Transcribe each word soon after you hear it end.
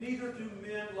neither do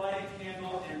men light a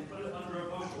candle and put it under a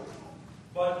bushel,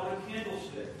 but on a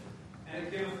candlestick, and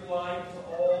it giveth light to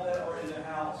all that are in the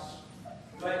house.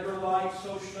 Let your light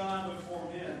so shine before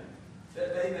men,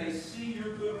 that they may see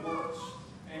your good works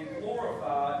and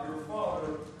glorify your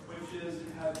Father which is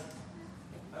in heaven.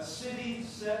 A city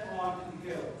set on a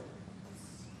hill.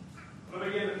 When I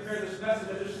began to prepare this message,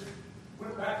 I just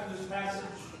went back to this passage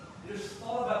and just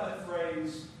thought about that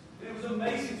phrase. And it was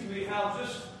amazing to me how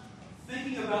just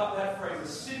thinking about that phrase, a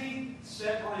city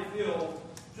set on a hill,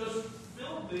 just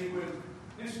filled me with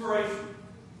inspiration.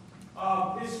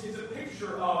 It's a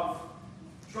picture of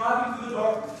driving through the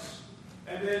darkness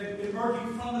and then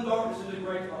emerging from the darkness into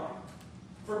great light.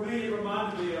 For me, it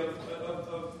reminded me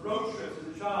of road trips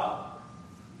as a child.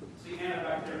 See Anna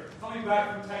back there. Coming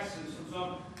back from Texas from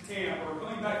some camp, or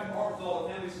coming back from Arkansas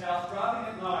at family's house,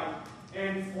 driving at night.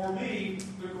 And for me,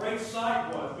 the great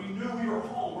sight was, we knew we were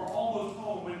home. We're almost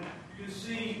home. When you can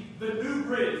see the new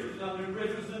bridge, which is not a new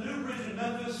bridge, it was the new bridge in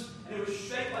Memphis, and it was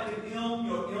shaped like an M,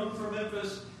 M for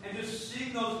Memphis, and just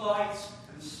seeing those lights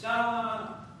and the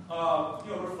skyline,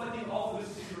 reflecting off of the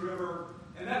Mississippi River.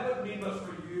 And that wouldn't mean much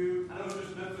for you. I know it's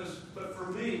just Memphis, but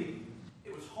for me,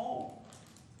 it was home.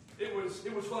 It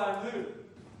was what I knew.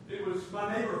 It was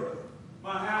my neighborhood,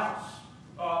 my house,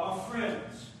 my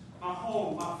friends, my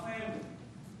home, my family.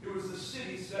 It was the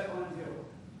city set on a hill.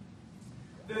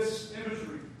 This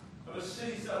imagery of a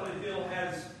city set on a hill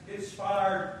has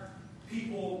inspired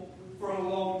people for a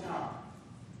long time.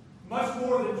 Much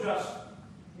more than just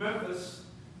Memphis.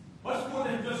 Much more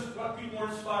than just what people are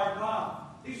inspired by.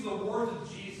 These are the words of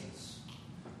Jesus.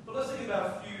 But let's think about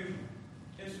a few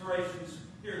inspirations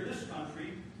here in this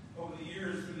country over the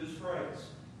years through this phrase.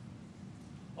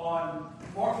 On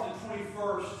March the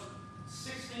 21st,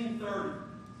 1630,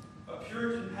 a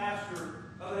Puritan pastor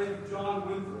named John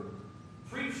Winthrop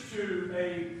preached to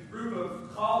a group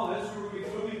of colonists who were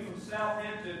moving from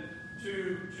Southampton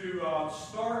to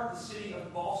start the city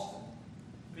of Boston.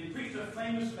 He preached a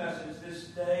famous message this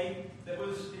day that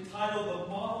was entitled The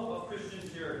Model of Christian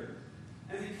Charity.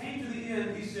 As he came to the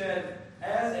end, he said,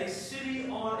 as a city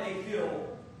on a hill,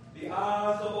 the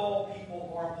eyes of all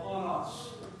people are upon us.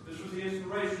 This was the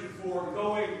inspiration for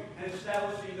going and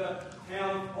establishing the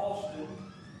town of Boston.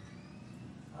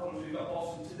 I don't know if you about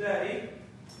Boston today,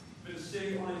 if it's a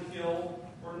city on a hill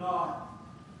or not.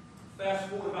 Fast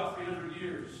forward about 300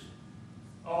 years.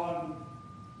 On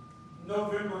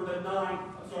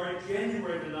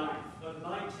January the 9th of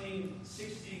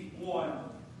 1961,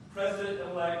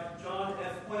 President-elect John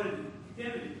F.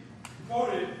 Kennedy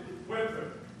quoted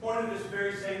Winthrop, quoted this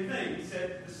very same thing. He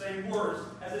said the same words,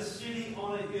 as a city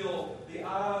on a hill, the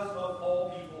eyes of all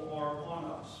people are upon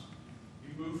us.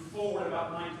 You move forward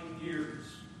about 19 years.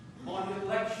 On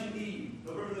election eve,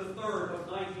 November the 3rd of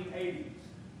 1980,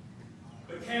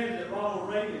 the candidate Ronald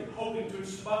Reagan, hoping to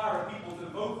inspire people to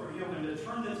vote for him and to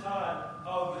turn the tide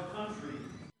of the country.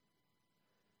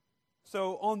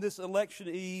 So on this election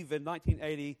eve in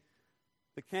 1980,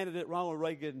 the candidate Ronald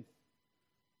Reagan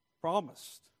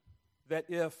promised that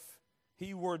if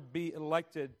he were to be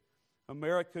elected,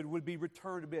 America would be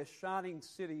returned to be a shining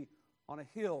city on a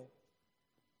hill.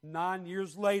 9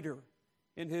 years later,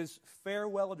 in his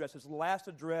farewell address, his last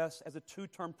address as a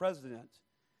two-term president,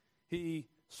 he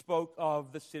spoke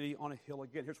of the city on a hill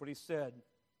again. Here's what he said.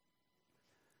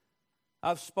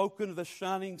 I've spoken of the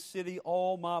shining city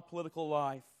all my political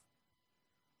life,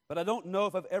 but I don't know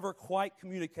if I've ever quite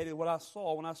communicated what I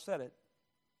saw when I said it.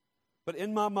 But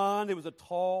in my mind, it was a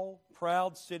tall,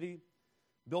 proud city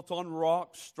built on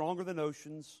rocks stronger than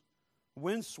oceans,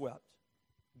 windswept,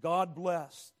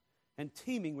 God-blessed, and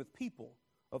teeming with people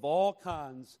of all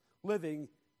kinds living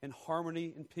in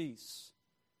harmony and peace.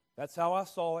 That's how I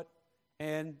saw it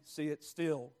and see it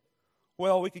still.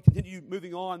 Well, we could continue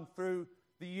moving on through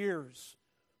the years.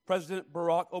 President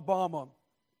Barack Obama,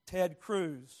 Ted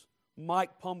Cruz,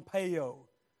 Mike Pompeo,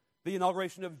 the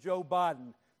inauguration of Joe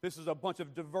Biden. This is a bunch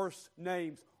of diverse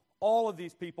names. All of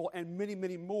these people and many,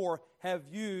 many more have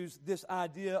used this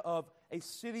idea of a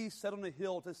city set on a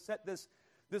hill to set this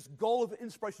goal of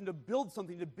inspiration to build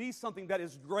something, to be something that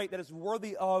is great, that is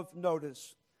worthy of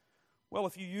notice. Well,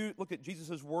 if you look at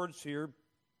Jesus' words here,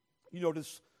 you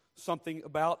notice a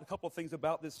couple of things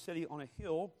about this city on a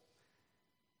hill.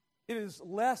 It is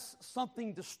less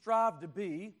something to strive to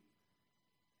be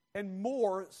and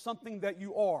more something that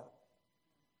you are.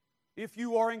 If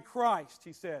you are in Christ,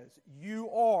 he says, you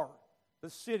are the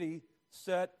city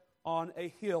set on a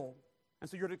hill. And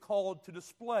so you're called to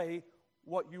display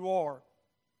what you are.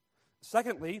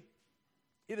 Secondly,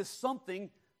 it is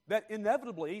something that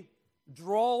inevitably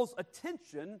draws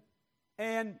attention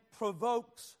and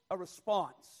provokes a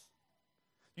response.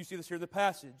 You see this here in the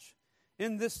passage.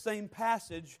 In this same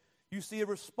passage, you see a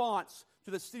response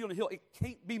to the city on the hill. It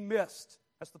can't be missed.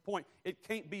 That's the point. It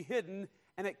can't be hidden,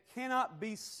 and it cannot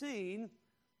be seen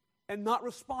and not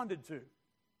responded to.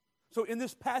 So in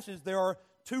this passage, there are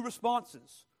two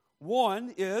responses.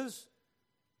 One is,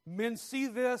 men see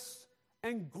this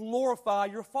and glorify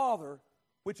your Father,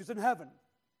 which is in heaven.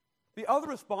 The other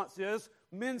response is,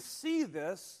 men see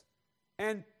this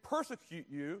and persecute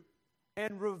you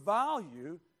and revile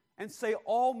you and say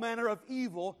all manner of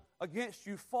evil against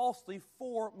you falsely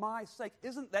for my sake.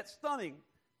 Isn't that stunning?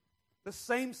 The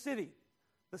same city,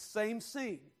 the same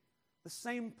scene, the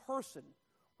same person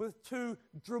with two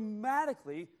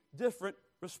dramatically different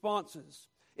responses.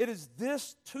 It is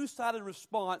this two-sided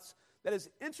response that is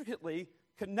intricately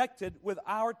connected with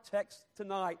our text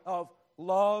tonight of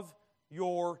love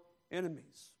your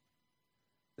enemies.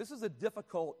 This is a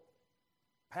difficult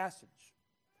passage,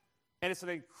 and it's an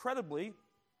incredibly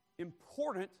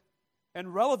important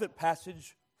and relevant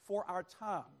passage for our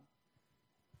time.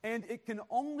 And it can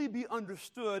only be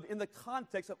understood in the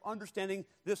context of understanding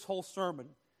this whole sermon.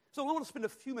 So I want to spend a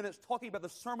few minutes talking about the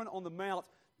Sermon on the Mount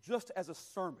just as a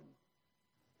sermon.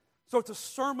 So it's a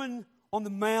Sermon on the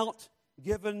Mount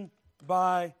given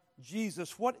by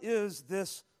Jesus. What is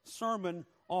this Sermon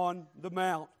on the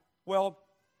Mount? Well,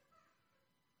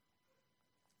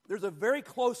 there's a very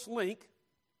close link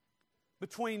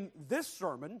between this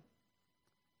sermon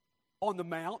on the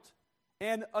Mount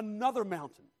and another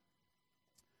mountain.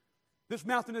 This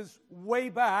mountain is way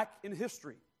back in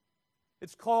history.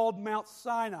 It's called Mount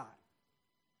Sinai.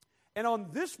 And on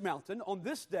this mountain, on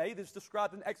this day, this is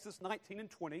described in Exodus 19 and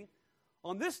 20,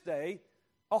 on this day,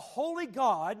 a holy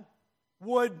God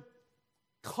would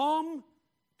come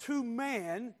to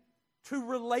man to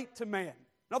relate to man.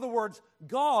 In other words,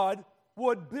 God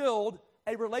would build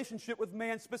a relationship with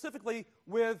man, specifically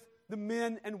with the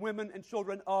men and women and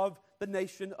children of the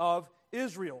nation of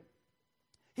Israel.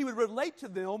 He would relate to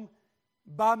them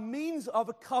by means of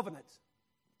a covenant.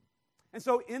 And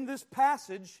so in this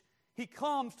passage, he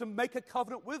comes to make a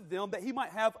covenant with them that he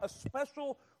might have a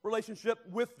special relationship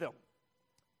with them.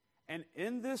 And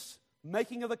in this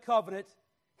making of the covenant,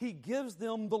 he gives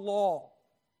them the law.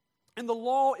 And the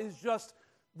law is just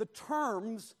the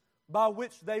terms by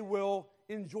which they will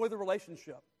enjoy the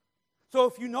relationship. So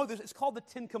if you know this, it's called the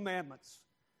Ten Commandments.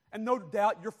 And no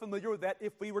doubt you're familiar with that.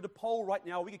 If we were to poll right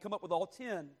now, we could come up with all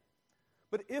 10.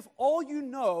 But if all you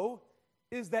know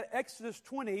is that Exodus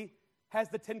 20 has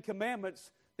the Ten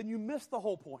Commandments, then you miss the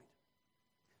whole point.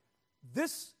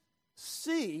 This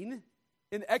scene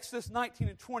in Exodus 19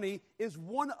 and 20 is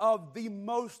one of the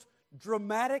most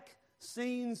dramatic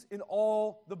scenes in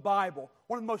all the Bible.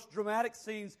 One of the most dramatic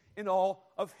scenes in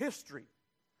all of history.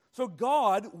 So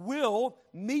God will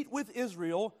meet with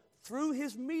Israel through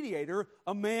his mediator,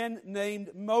 a man named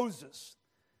Moses.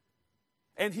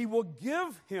 And he will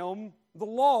give him the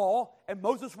law, and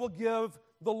Moses will give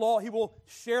the law. He will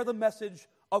share the message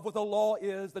of what the law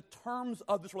is, the terms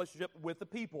of this relationship with the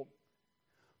people.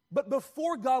 But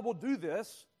before God will do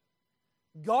this,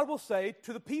 God will say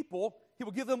to the people, he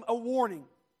will give them a warning.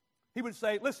 He would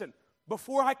say, listen,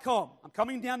 before I come, I'm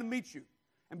coming down to meet you.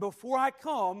 And before I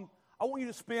come, I want you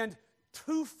to spend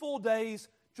 2 full days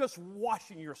just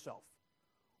washing yourself.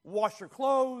 Wash your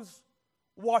clothes,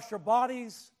 wash your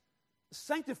bodies,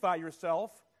 sanctify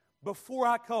yourself before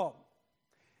I come.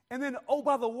 And then, oh,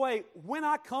 by the way, when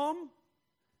I come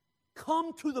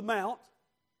to the mount,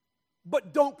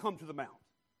 but don't come to the mount.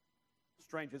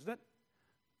 Strange, isn't it?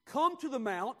 Come to the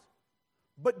mount,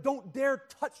 but don't dare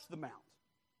touch the mount.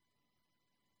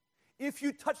 If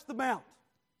you touch the mount,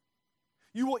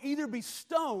 you will either be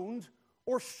stoned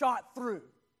or shot through.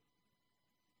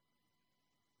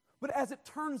 But as it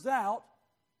turns out,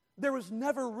 there was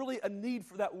never really a need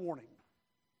for that warning.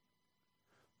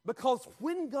 Because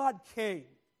when God came,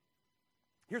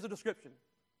 here's a description.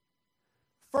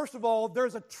 First of all,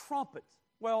 there's a trumpet.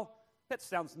 Well, that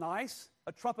sounds nice,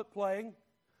 a trumpet playing.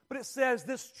 But it says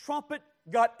this trumpet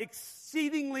got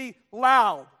exceedingly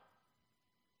loud.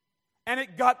 And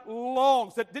it got long,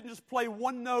 so it didn't just play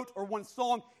one note or one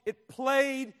song. It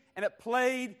played, and it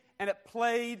played, and it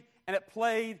played, and it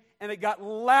played, and it got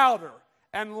louder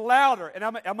and louder. And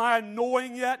am I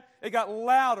annoying yet? It got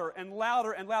louder and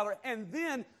louder and louder. And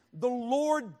then the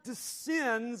Lord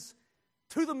descends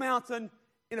to the mountain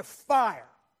in a fire.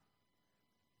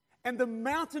 And the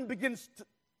mountain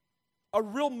a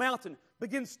real mountain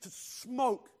begins to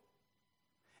smoke.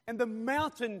 And the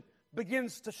mountain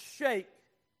begins to shake.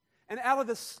 And out of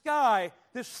the sky,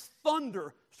 this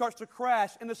thunder starts to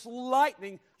crash, and this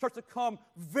lightning starts to come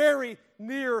very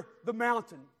near the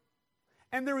mountain.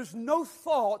 And there is no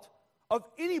thought of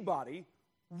anybody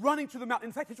running to the mountain.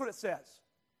 In fact, here's what it says.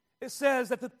 It says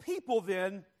that the people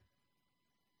then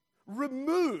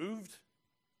removed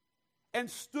and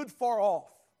stood far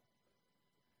off.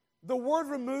 The word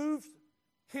removed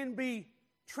can be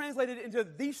translated into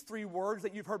these three words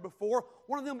that you've heard before.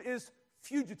 One of them is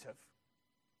fugitive.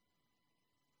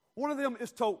 One of them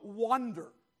is to wander.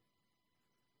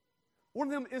 One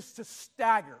of them is to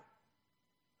stagger.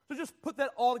 So just put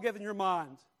that all together in your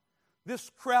mind.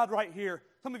 This crowd right here,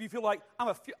 some of you feel like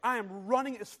I am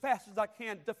running as fast as I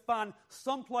can to find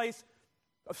some place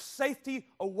of safety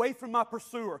away from my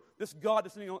pursuer, this God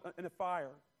that's sitting in a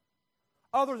fire.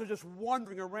 Others are just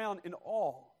wandering around in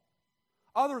awe.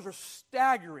 Others are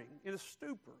staggering in a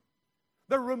stupor.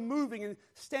 They're removing and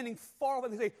standing far away.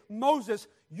 They say, Moses,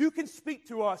 you can speak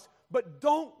to us, but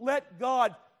don't let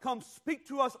God come speak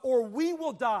to us or we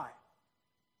will die.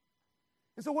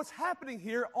 And so what's happening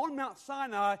here on Mount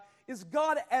Sinai is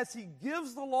God, as he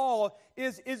gives the law,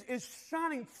 is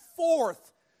shining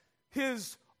forth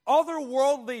his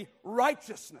otherworldly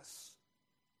righteousness.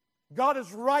 God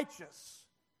is righteous.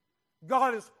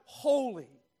 God is holy.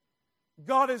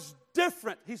 God is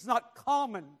different. He's not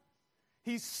common.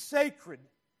 He's sacred.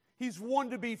 He's one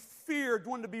to be feared,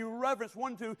 one to be reverenced,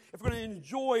 one to, if we're going to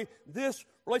enjoy this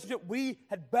relationship, we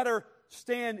had better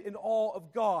stand in awe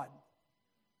of God.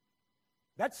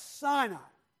 That's Sinai.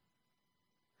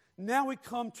 Now we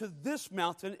come to this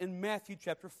mountain in Matthew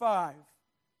chapter 5.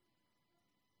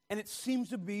 And it seems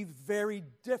to be very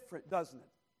different, doesn't it?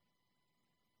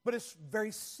 But it's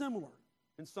very similar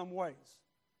in some ways.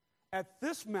 At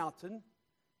this mountain,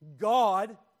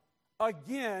 God,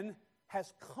 again,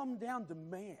 has come down to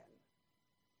man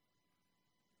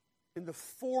in the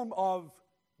form of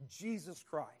Jesus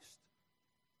Christ.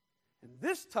 And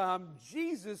this time,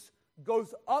 Jesus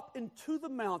goes up into the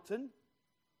mountain,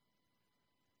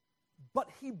 but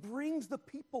he brings the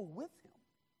people with him.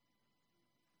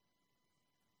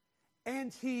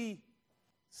 And he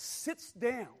sits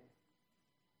down,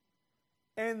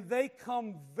 and they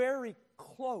come very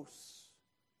close,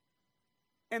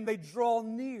 and they draw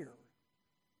near,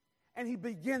 and he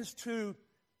begins to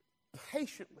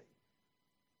patiently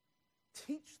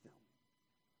teach them.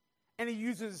 And he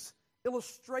uses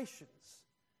illustrations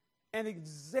and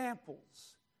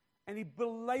examples, and he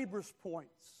belabors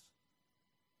points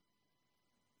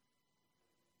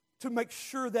to make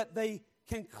sure that they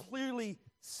can clearly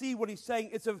see what he's saying.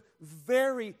 It's a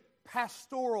very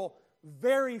pastoral,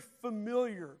 very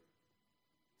familiar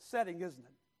setting, isn't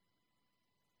it?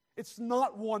 It's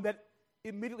not one that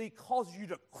immediately causes you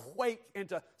to quake and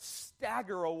to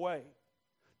stagger away,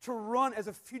 to run as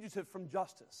a fugitive from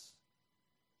justice.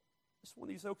 This one,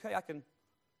 you say, okay, I can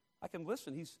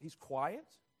listen. He's quiet.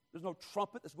 There's no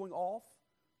trumpet that's going off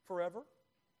forever.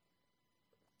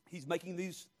 He's making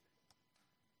these.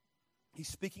 He's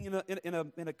speaking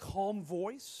in a calm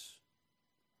voice.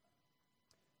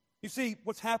 You see,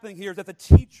 what's happening here is that the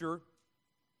teacher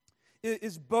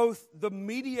is both the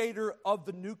mediator of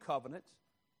the new covenant,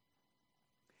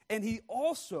 and he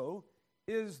also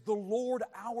is the Lord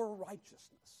our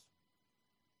righteousness.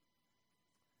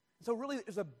 So really,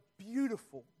 there's a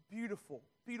beautiful, beautiful,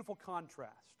 beautiful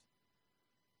contrast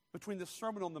between the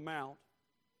Sermon on the Mount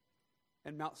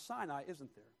and Mount Sinai,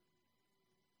 isn't there?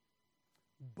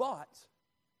 But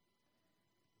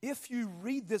if you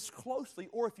read this closely,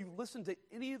 or if you listen to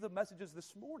any of the messages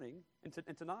this morning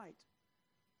and tonight,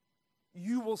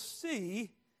 you will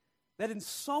see that in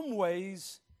some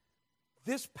ways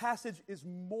this passage is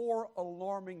more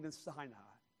alarming than Sinai.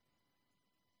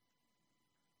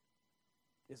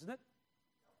 Isn't it?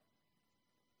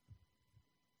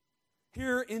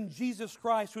 Here in Jesus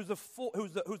Christ, who's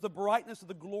the brightness of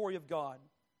the glory of God.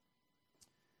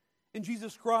 In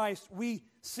Jesus Christ, we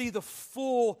see the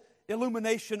full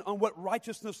illumination on what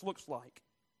righteousness looks like.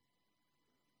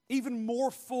 Even more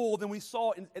full than we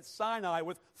saw at Sinai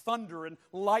with thunder and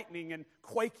lightning and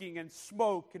quaking and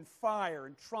smoke and fire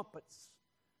and trumpets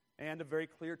and a very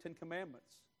clear Ten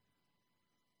Commandments.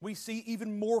 We see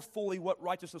even more fully what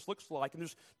righteousness looks like. And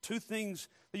there's two things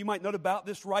that you might note about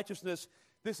this righteousness.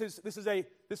 This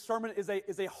sermon is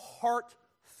a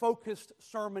heart-focused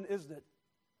sermon, isn't it?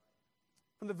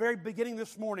 From the very beginning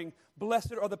this morning,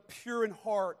 blessed are the pure in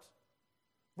heart.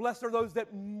 Blessed are those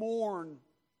that mourn.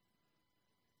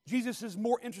 Jesus is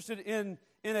more interested in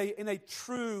a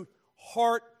true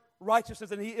heart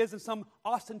righteousness than he is in some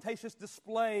ostentatious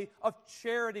display of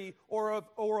charity or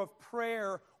of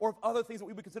prayer or of other things that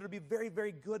we would consider to be very,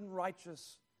 very good and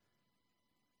righteous.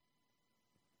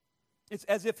 It's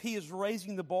as if he is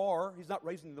raising the bar. He's not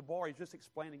raising the bar, he's just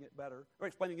explaining it better, or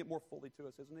explaining it more fully to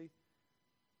us, isn't he?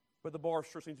 But the bar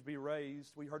sure seems to be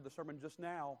raised. We heard the sermon just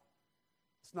now.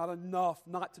 It's not enough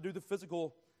not to do the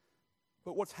physical,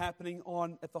 but what's happening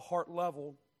at the heart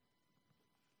level.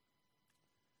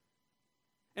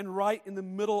 And right in the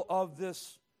middle of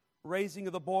this raising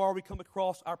of the bar, we come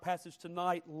across our passage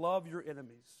tonight, love your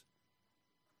enemies,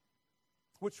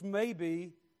 which may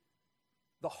be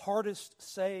the hardest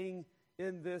saying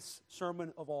in this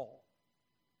sermon of all.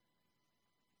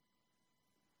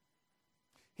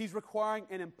 He's requiring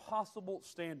an impossible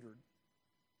standard.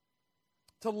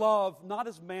 To love not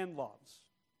as man loves,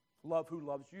 love who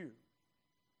loves you,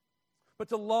 but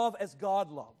to love as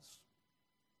God loves.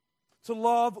 To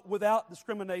love without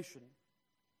discrimination.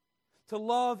 To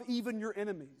love even your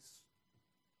enemies.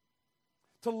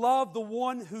 To love the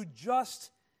one who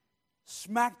just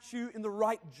smacked you in the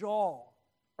right jaw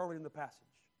early in the passage.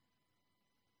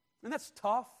 And that's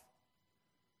tough,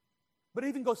 but it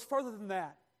even goes further than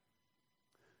that.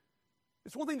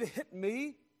 It's one thing to hit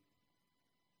me.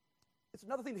 It's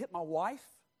another thing to hit my wife.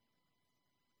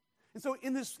 And so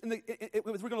as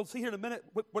we're going to see here in a minute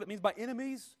what it means by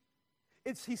enemies,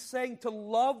 he's saying to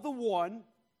love the one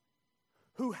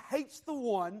who hates the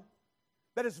one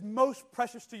that is most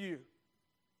precious to you.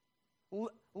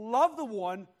 Love the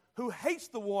one who hates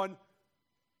the one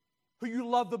who you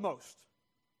love the most.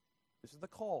 This is the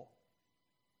call.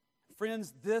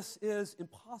 Friends, this is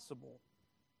impossible.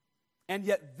 And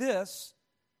yet this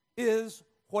is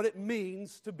what it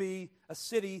means to be a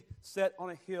city set on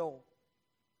a hill.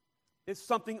 It's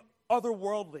something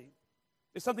otherworldly.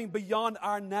 It's something beyond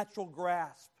our natural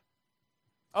grasp.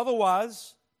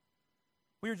 Otherwise,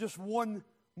 we are just one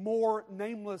more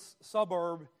nameless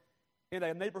suburb in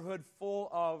a neighborhood full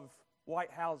of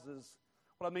white houses.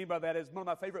 What I mean by that is one of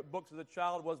my favorite books as a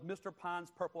child was Mr. Pine's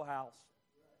Purple House.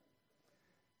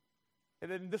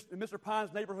 And in Mr.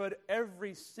 Pine's neighborhood,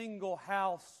 every single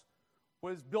house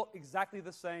was built exactly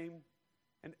the same,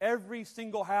 and every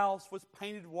single house was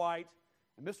painted white.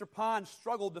 And Mr. Pine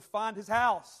struggled to find his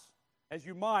house, as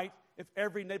you might, if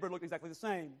every neighborhood looked exactly the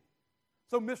same.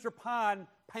 So Mr. Pine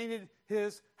painted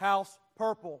his house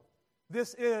purple.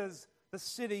 This is the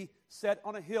city set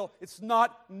on a hill. It's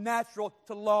not natural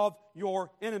to love your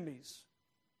enemies.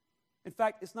 In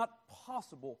fact, it's not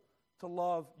possible to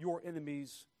love your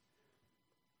enemies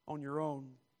on your own.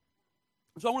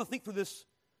 So I want to think through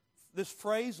this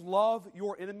phrase, love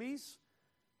your enemies,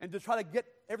 and to try to get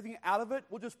everything out of it,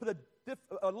 we'll just put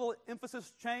a little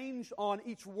emphasis change on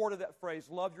each word of that phrase,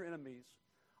 love your enemies.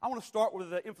 I want to start with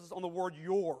the emphasis on the word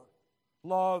your.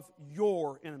 Love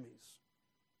your enemies.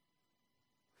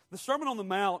 The Sermon on the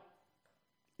Mount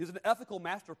is an ethical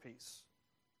masterpiece.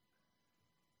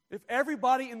 If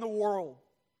everybody in the world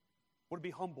would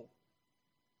be humble,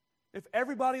 if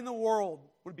everybody in the world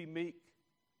would be meek,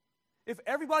 if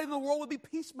everybody in the world would be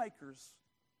peacemakers,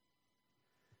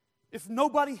 if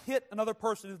nobody hit another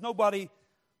person, if nobody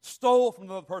stole from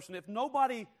another person, if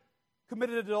nobody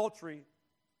committed adultery,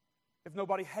 if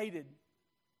nobody hated,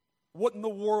 wouldn't the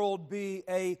world be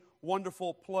a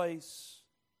wonderful place?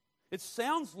 It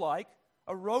sounds like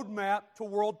a roadmap to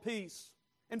world peace.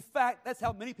 In fact, that's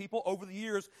how many people over the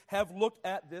years have looked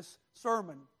at this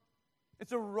sermon.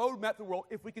 It's a roadmap to the world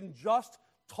if we can just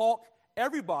talk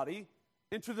everybody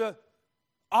into the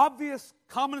obvious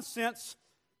common sense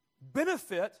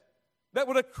benefit that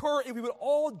would occur if we would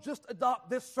all just adopt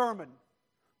this sermon.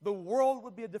 The world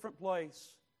would be a different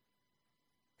place.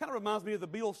 Kind of reminds me of the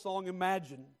Beatles song,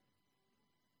 Imagine.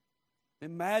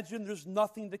 Imagine there's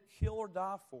nothing to kill or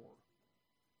die for.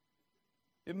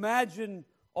 Imagine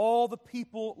all the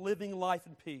people living life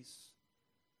in peace.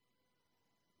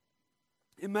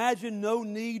 Imagine no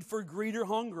need for greed or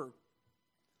hunger.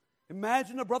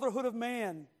 Imagine a brotherhood of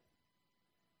man.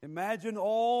 Imagine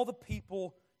all the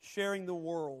people sharing the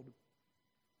world.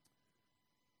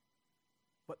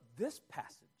 But this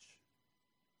passage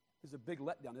is a big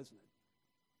letdown, isn't it?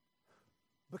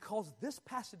 Because this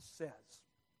passage says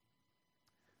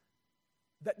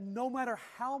that no matter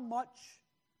how much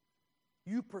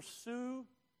you pursue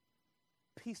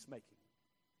peacemaking,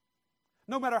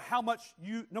 no matter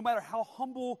how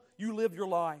humble you live your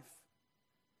life,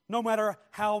 no matter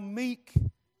how meek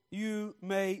you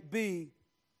may be,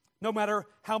 no matter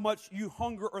how much you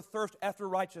hunger or thirst after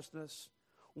righteousness,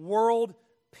 world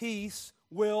peace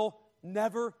will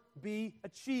never be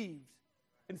achieved.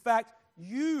 In fact,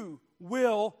 you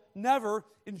will never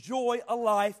enjoy a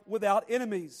life without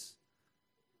enemies.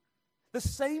 The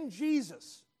same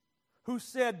Jesus who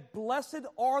said, "Blessed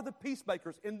are the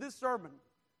peacemakers," in this sermon,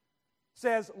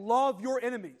 says, "Love your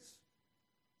enemies,"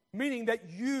 meaning that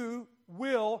you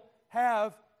will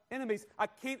have enemies. I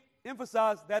can't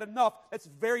emphasize that enough. It's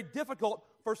very difficult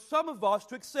for some of us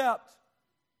to accept.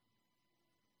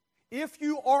 If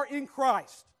you are in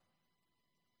Christ,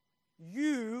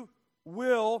 you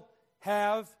will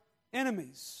have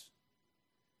enemies.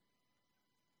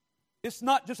 It's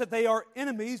not just that they are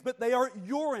enemies, but they are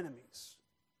your enemies.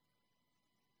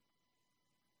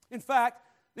 In fact,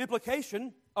 the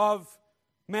implication of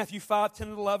Matthew 5, 10,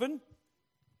 and 11,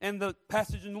 and the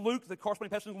passage in Luke, the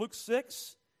corresponding passage in Luke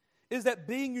 6, is that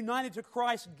being united to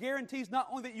Christ guarantees not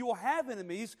only that you will have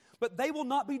enemies, but they will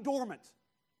not be dormant.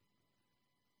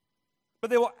 But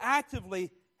they will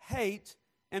actively hate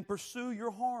and pursue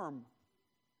your harm.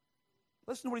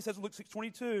 Listen to what he says in Luke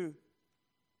 6:22.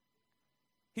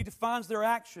 He defines their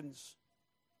actions.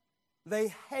 They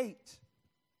hate.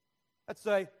 That's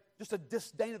just a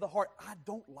disdain of the heart. I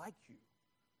don't like you.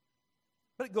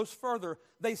 But it goes further.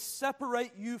 They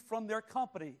separate you from their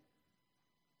company.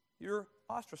 You're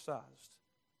ostracized.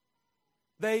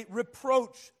 They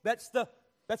reproach. That's the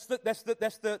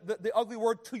ugly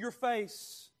word to your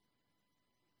face.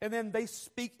 And then they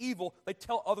speak evil. They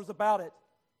tell others about it.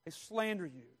 They slander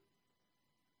you.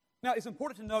 Now, it's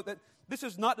important to note that this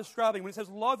is not describing, when it says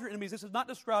love your enemies, this is not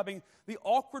describing the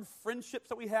awkward friendships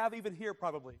that we have even here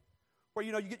probably. Where,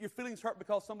 you get your feelings hurt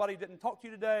because somebody didn't talk to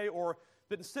you today or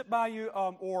didn't sit by you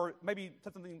or maybe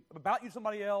said something about you to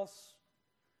somebody else.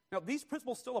 Now, these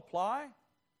principles still apply.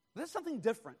 This is something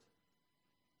different.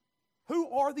 Who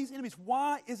are these enemies?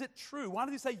 Why is it true? Why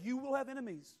did he say you will have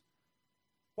enemies?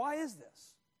 Why is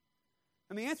this?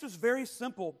 And the answer is very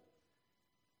simple.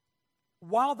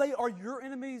 While they are your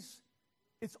enemies,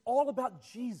 it's all about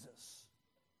Jesus.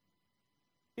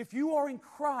 If you are in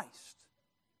Christ,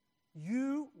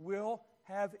 you will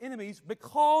have enemies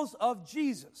because of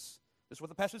Jesus. This is what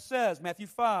the passage says, Matthew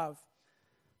 5,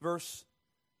 verse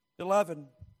 11.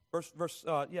 Verse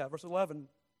 11.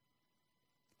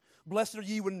 Blessed are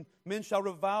ye when men shall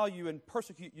revile you and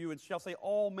persecute you and shall say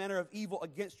all manner of evil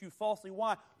against you falsely.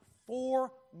 Why?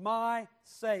 For my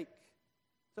sake.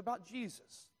 It's about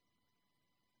Jesus.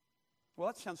 Well,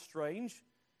 that sounds strange.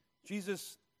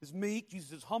 Jesus is meek.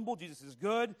 Jesus is humble. Jesus is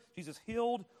good. Jesus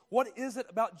healed. What is it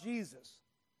about Jesus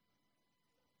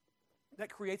that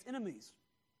creates enemies?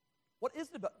 What is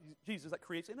it about Jesus that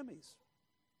creates enemies?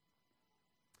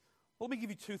 Well, let me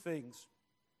give you two things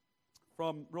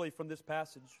from this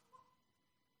passage.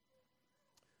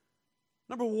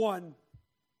 Number one,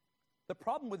 the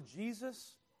problem with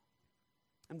Jesus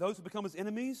and those who become his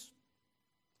enemies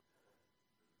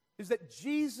is that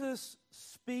Jesus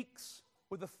speaks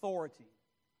with authority.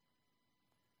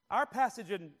 Our passage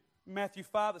in Matthew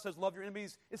 5 that says, love your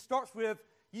enemies, it starts with,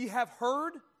 ye have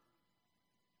heard.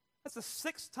 That's the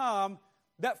sixth time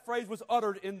that phrase was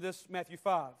uttered in this Matthew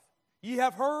 5. Ye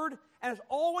have heard, and it's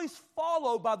always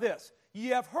followed by this. Ye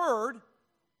have heard,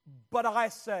 but I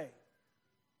say.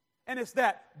 And it's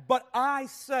that, but I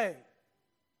say,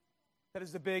 that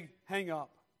is the big hang-up.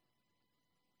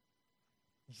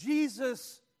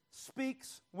 Jesus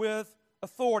speaks with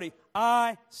authority.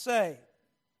 I say.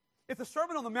 If the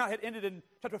Sermon on the Mount had ended in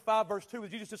chapter 5, verse 2,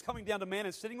 with Jesus just coming down to man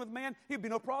and sitting with man, he'd be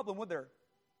no problem, would there?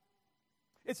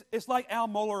 It's like Al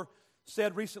Mohler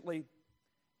said recently,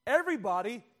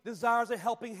 everybody desires a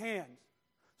helping hand.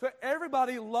 So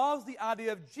everybody loves the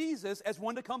idea of Jesus as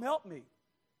one to come help me.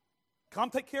 Come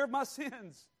take care of my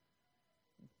sins.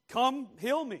 Come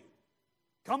heal me.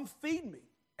 Come feed me.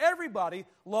 Everybody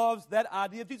loves that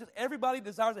idea of Jesus. Everybody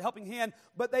desires a helping hand,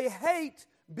 but they hate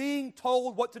being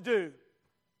told what to do.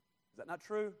 Is that not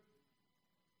true?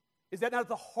 Is that not at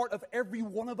the heart of every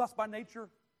one of us by nature?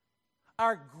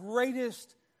 Our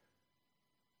greatest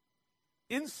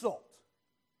insult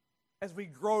as we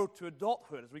grow to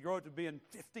adulthood, as we grow to being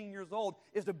 15 years old,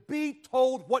 is to be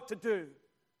told what to do.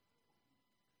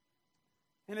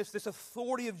 And it's this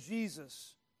authority of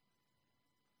Jesus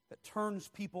that turns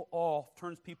people off,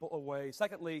 turns people away.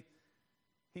 Secondly,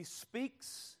 he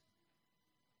speaks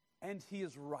and he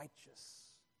is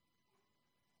righteous.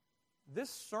 This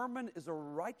sermon is a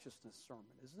righteousness sermon,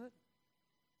 isn't it?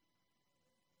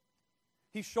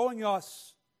 He's showing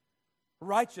us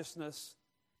righteousness,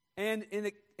 and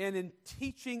in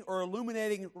teaching or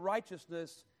illuminating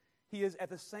righteousness, he is at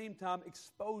the same time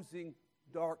exposing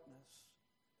darkness.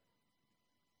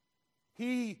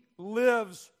 He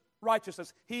lives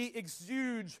righteousness. He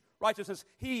exudes righteousness.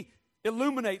 He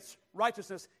illuminates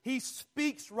righteousness. He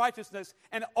speaks righteousness.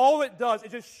 And all it does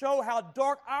is just show how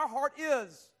dark our heart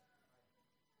is.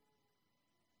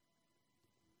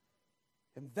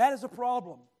 And that is a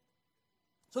problem.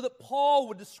 So that Paul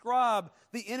would describe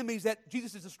the enemies that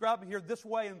Jesus is describing here this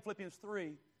way in Philippians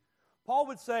 3. Paul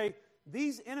would say,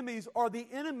 these enemies are the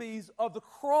enemies of the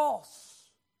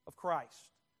cross of Christ.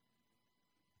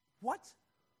 What?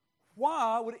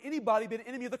 why would anybody be an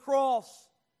enemy of the cross?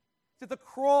 It's at the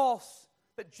cross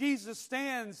that Jesus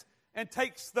stands and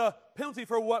takes the penalty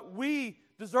for what we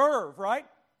deserve, right?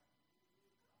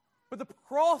 But the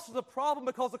cross is a problem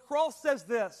because the cross says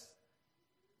this.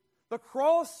 The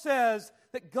cross says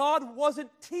that God wasn't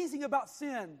teasing about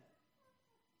sin.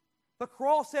 The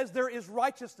cross says there is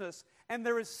righteousness, and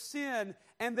there is sin,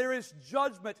 and there is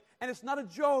judgment, and it's not a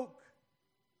joke.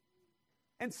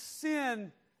 And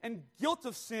sin and guilt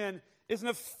of sin is an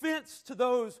offense to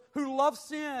those who love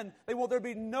sin. They will there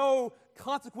be no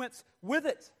consequence with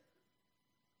it.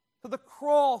 So the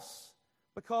cross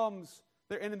becomes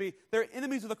their enemy. They're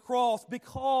enemies of the cross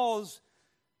because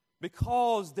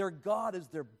their God is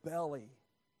their belly.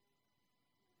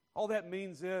 All that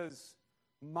means is,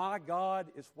 my God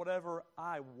is whatever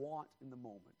I want in the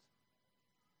moment.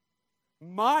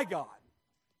 My God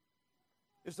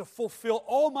is to fulfill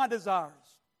all my desires.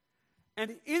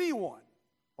 And anyone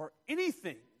or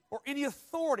anything or any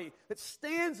authority that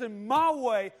stands in my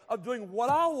way of doing what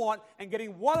I want and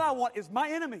getting what I want is my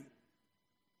enemy.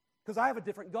 Because I have a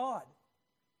different God.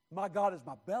 My God is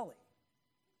my belly.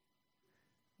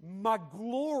 My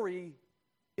glory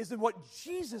is in what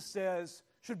Jesus says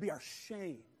should be our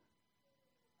shame.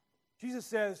 Jesus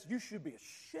says, you should be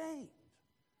ashamed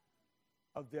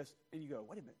of this. And you go,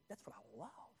 wait a minute, that's what I love.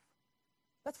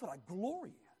 That's what I glory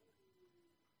in.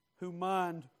 Who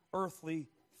mind earthly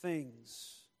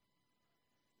things.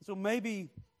 So maybe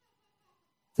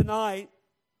tonight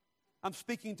I'm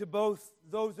speaking to both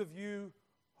those of you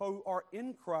who are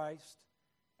in Christ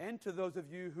and to those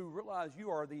of you who realize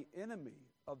you are the enemy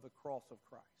of the cross of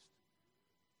Christ.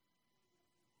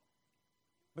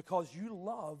 Because you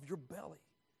love your belly.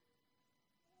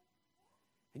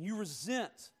 And you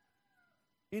resent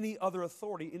any other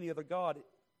authority, any other God.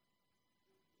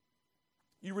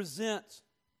 You resent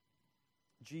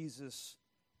Jesus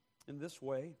in this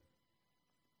way.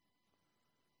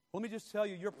 Let me just tell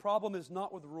you, your problem is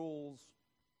not with rules.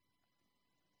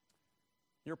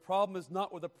 Your problem is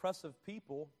not with oppressive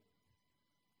people.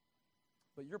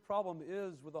 But your problem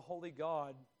is with a holy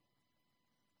God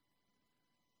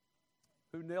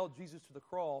who nailed Jesus to the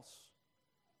cross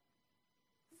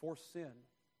for sin.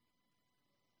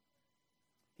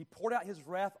 He poured out his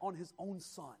wrath on his own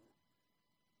Son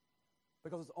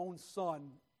because his own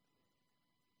Son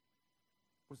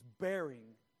was bearing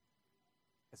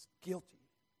as guilty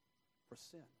for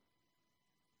sin.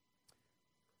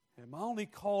 And my only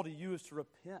call to you is to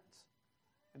repent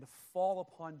and to fall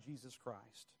upon Jesus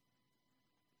Christ.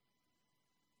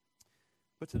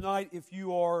 But tonight, if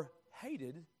you are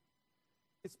hated,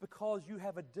 it's because you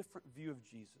have a different view of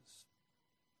Jesus.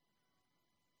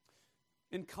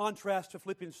 In contrast to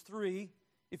Philippians 3,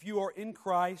 if you are in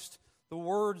Christ, the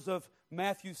words of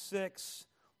Matthew 6,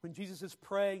 when Jesus is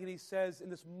praying and he says in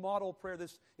this model prayer,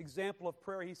 this example of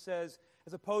prayer, he says,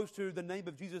 as opposed to the name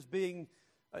of Jesus being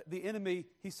the enemy,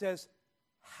 he says,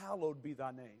 hallowed be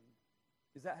thy name.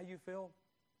 Is that how you feel?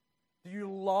 Do you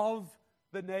love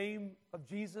the name of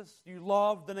Jesus? Do you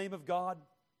love the name of God?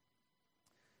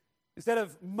 Instead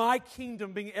of my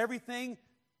kingdom being everything,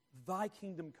 thy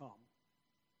kingdom come.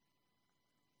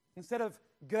 Instead of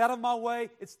get out of my way,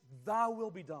 it's thy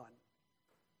will be done.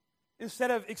 Instead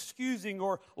of excusing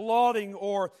or lauding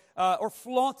or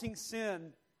flaunting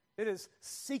sin, it is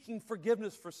seeking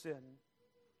forgiveness for sin.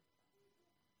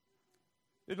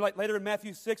 Like later in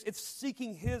Matthew 6, it's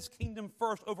seeking his kingdom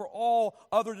first over all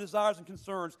other desires and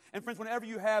concerns. And friends, whenever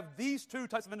you have these two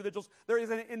types of individuals, there is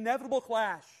an inevitable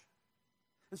clash.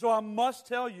 And so I must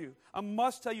tell you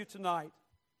tonight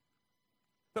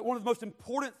that one of the most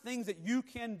important things that you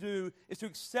can do is to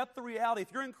accept the reality,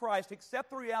 if you're in Christ, accept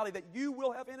the reality that you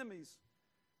will have enemies.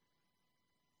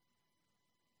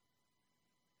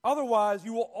 Otherwise,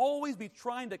 you will always be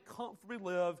trying to comfortably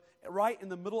live right in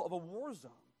the middle of a war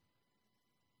zone.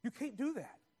 You can't do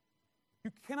that.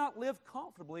 You cannot live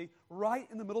comfortably right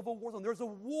in the middle of a war zone. There's a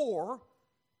war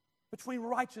between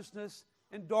righteousness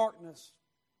and darkness.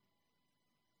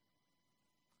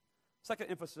 Second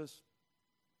emphasis.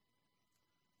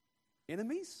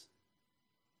 Enemies?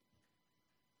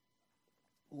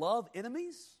 Love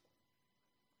enemies?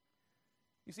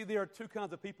 You see, there are two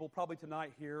kinds of people probably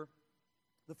tonight here.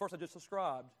 The first I just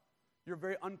described. You're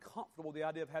very uncomfortable with the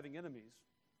idea of having enemies.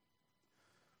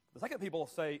 The second people will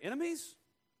say, enemies?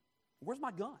 Where's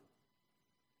my gun?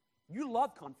 You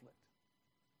love conflict.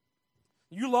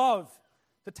 You love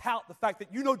to tout the fact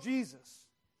that you know Jesus.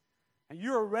 And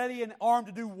you're ready and armed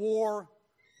to do war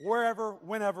wherever,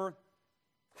 whenever,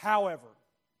 however.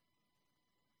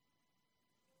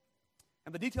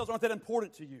 And the details aren't that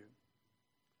important to you.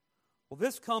 Well,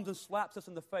 this comes and slaps us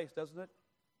in the face, doesn't it?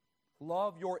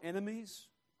 love your enemies?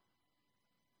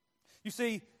 You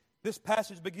see, this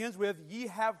passage begins with, ye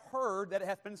have heard that it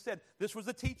hath been said. This was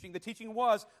the teaching. The teaching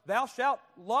was, thou shalt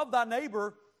love thy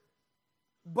neighbor,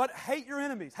 but hate your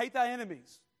enemies. Hate thy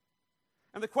enemies.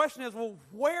 And the question is, well,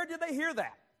 where did they hear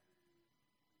that?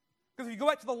 Because if you go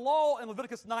back to the law in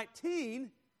Leviticus 19,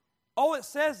 all it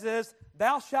says is,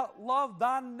 thou shalt love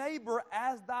thy neighbor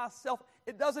as thyself.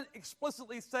 It doesn't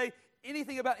explicitly say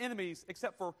anything about enemies,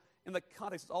 except for, in the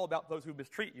context, it's all about those who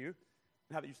mistreat you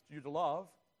and how they used you to love.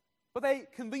 But they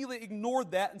conveniently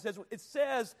ignored that and it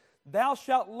says, thou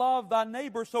shalt love thy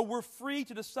neighbor, so we're free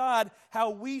to decide how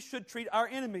we should treat our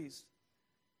enemies.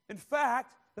 In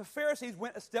fact, the Pharisees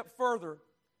went a step further.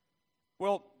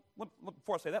 Well,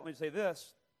 before I say that, let me say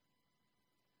this.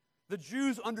 The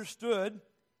Jews understood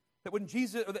that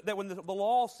when the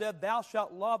law said, thou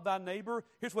shalt love thy neighbor,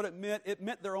 here's what it meant. It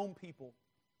meant their own people.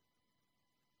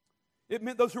 It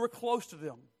meant those who were close to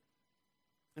them.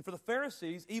 And for the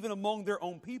Pharisees, even among their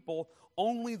own people,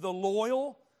 only the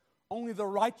loyal, only the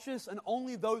righteous, and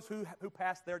only those who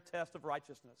passed their test of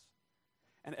righteousness.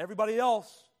 And everybody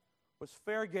else was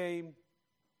fair game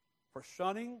for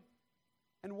shunning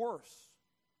and worse.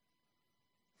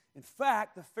 In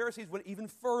fact, the Pharisees went even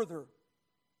further.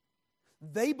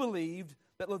 They believed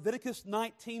that Leviticus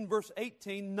 19, verse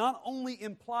 18, not only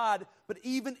implied, but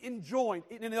even enjoined,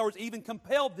 in other words, even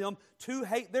compelled them to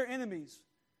hate their enemies.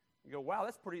 You go, wow,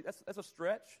 that's a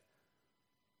stretch.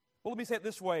 Well, let me say it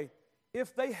this way.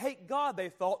 If they hate God, they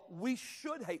thought, we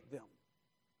should hate them.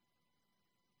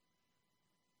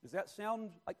 Does that sound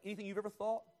like anything you've ever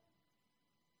thought?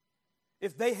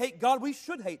 If they hate God, we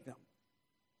should hate them.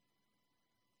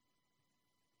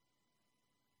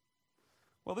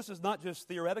 Well, this is not just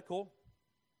theoretical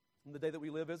in the day that we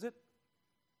live, is it?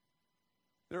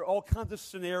 There are all kinds of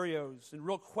scenarios and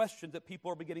real questions that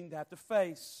people are beginning to have to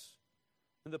face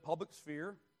in the public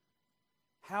sphere.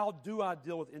 How do I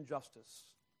deal with injustice?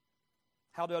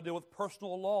 How do I deal with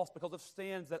personal loss because of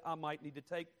stands that I might need to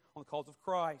take on the cause of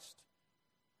Christ?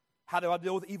 How do I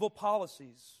deal with evil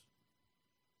policies?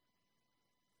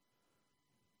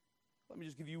 Let me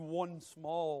just give you one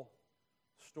small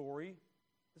story.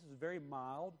 This is very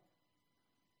mild,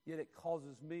 yet it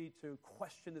causes me to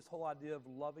question this whole idea of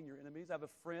loving your enemies. I have a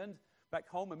friend back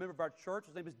home, a member of our church.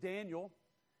 His name is Daniel.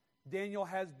 Daniel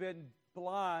has been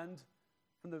blind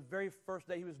from the very first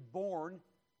day he was born.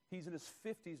 He's in his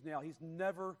 50s now. He's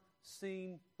never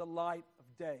seen the light of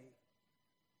day.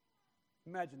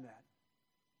 Imagine that.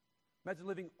 Imagine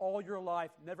living all your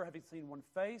life never having seen one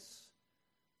face,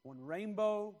 one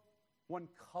rainbow, one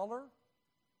color,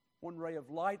 one ray of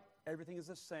light. Everything is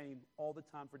the same all the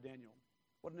time for Daniel.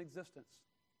 What an existence.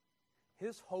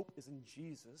 His hope is in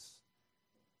Jesus.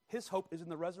 His hope is in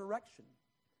the resurrection.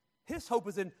 His hope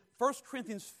is in 1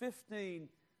 Corinthians 15,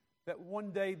 that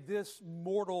one day this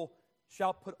mortal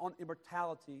shall put on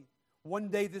immortality. One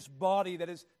day this body that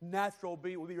is natural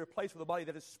will be replaced with a body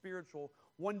that is spiritual.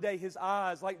 One day his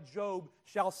eyes, like Job,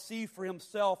 shall see for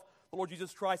himself the Lord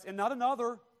Jesus Christ, and not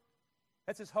another.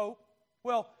 That's his hope.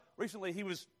 Well, recently he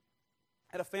was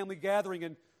at a family gathering,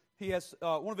 and he has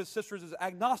one of his sisters is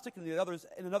agnostic, and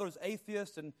another is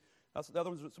atheist, and some of the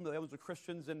other ones are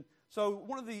Christians. And so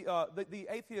one of the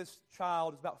atheist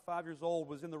child, is about 5 years old,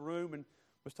 was in the room and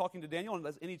was talking to Daniel, and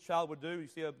as any child would do, you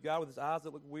see a guy with his eyes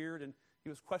that look weird, and he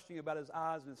was questioning about his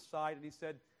eyes and his sight, and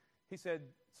he said,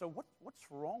 so what's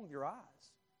wrong with your eyes?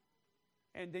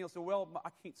 And Daniel said, well, I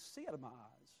can't see out of my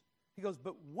eyes. He goes,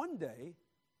 but one day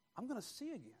I'm going to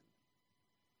see again.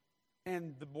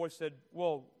 And the boy said,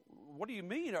 well, what do you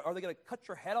mean? Are they going to cut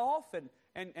your head off and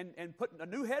put a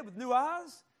new head with new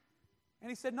eyes? And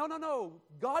he said, no.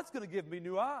 God's going to give me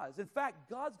new eyes. In fact,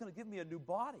 God's going to give me a new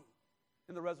body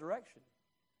in the resurrection.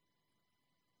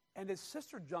 And his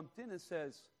sister jumped in and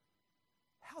says,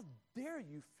 how dare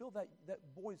you fill that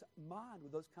boy's mind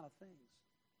with those kind of things?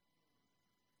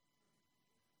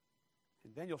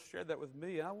 And Daniel shared that with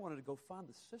me, and I wanted to go find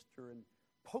the sister and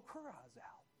poke her eyes out.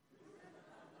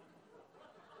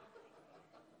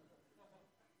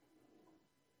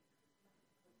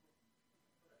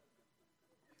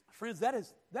 Friends, that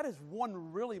is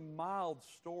one really mild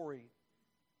story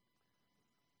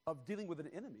of dealing with an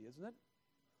enemy, isn't it?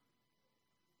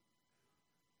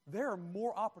 There are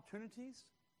more opportunities.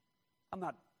 I'm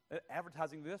not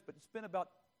advertising this, but spend about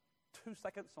 2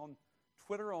 seconds on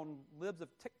Twitter, on Libs of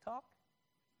TikTok,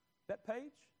 that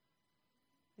page,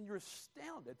 and you're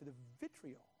astounded at the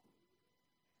vitriol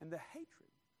and the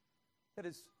hatred that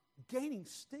is gaining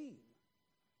steam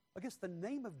against the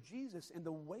name of Jesus and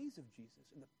the ways of Jesus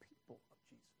and the people of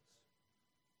Jesus.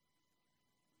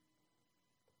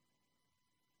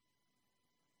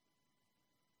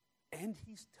 And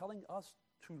he's telling us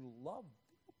to love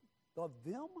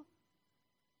them?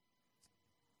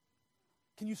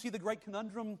 Can you see the great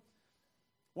conundrum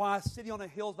why a city on a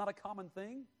hill is not a common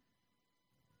thing?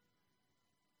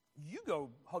 You go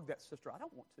hug that sister. I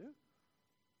don't want to.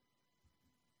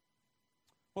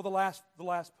 Well, the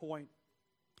last point,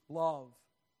 love.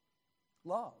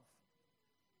 Love.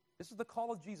 This is the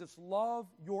call of Jesus. Love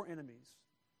your enemies.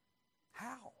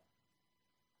 How?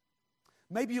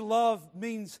 Maybe love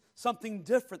means something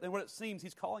different than what it seems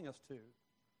he's calling us to.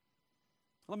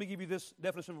 Let me give you this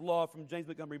definition of love from James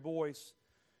Montgomery Boyce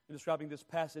in describing this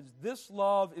passage. This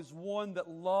love is one that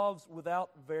loves without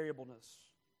variableness,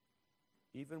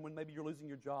 even when maybe you're losing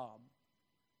your job.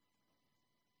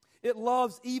 It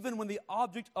loves even when the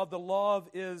object of the love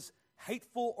is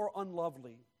hateful or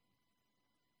unlovely.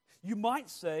 You might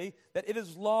say that it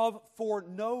is love for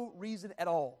no reason at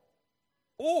all,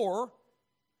 or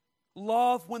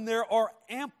love when there are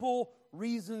ample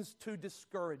reasons to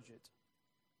discourage it.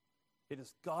 It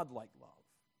is godlike love.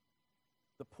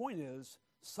 The point is,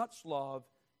 such love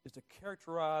is to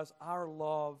characterize our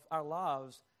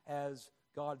lives as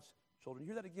God's children.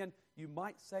 You hear that again? You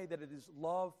might say that it is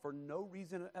love for no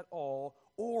reason at all,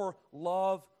 or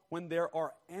love when there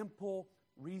are ample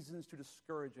reasons to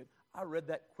discourage it. I read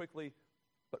that quickly,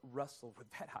 but wrestled with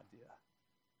that idea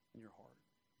in your heart.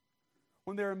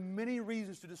 When there are many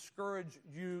reasons to discourage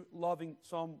you loving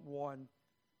someone,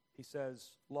 he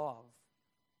says, love.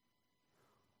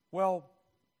 Well,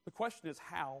 the question is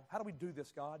how? How do we do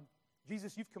this, God?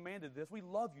 Jesus, you've commanded this. We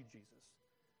love you,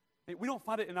 Jesus. We don't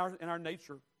find it in our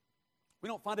nature. We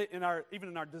don't find it even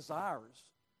in our desires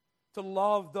to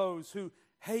love those who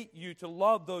hate you, to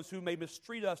love those who may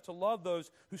mistreat us, to love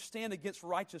those who stand against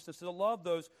righteousness, to love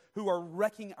those who are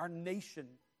wrecking our nation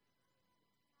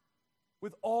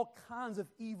with all kinds of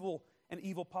evil and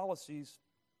evil policies.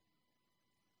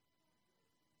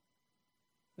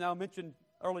 Now, I mentioned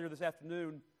earlier this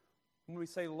afternoon, when we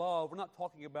say love, we're not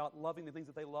talking about loving the things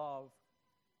that they love.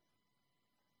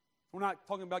 We're not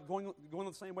talking about going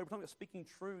the same way. We're talking about speaking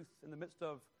truth in the midst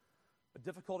of a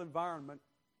difficult environment.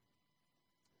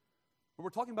 But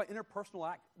we're talking about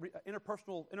interpersonal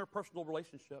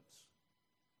relationships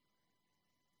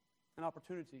and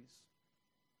opportunities.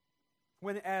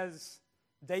 When, as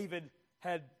David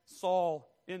had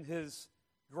Saul in his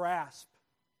grasp,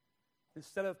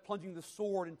 instead of plunging the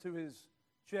sword into his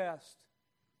chest,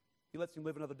 he lets him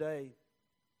live another day.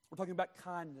 We're talking about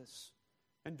kindness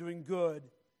and doing good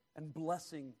and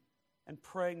blessing and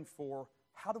praying for.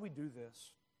 How do we do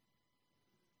this?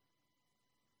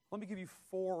 Let me give you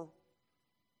 4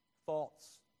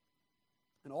 thoughts.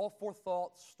 And all 4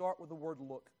 thoughts start with the word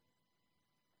look.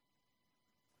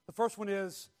 The first one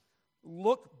is,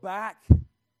 look back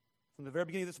from the very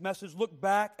beginning of this message. Look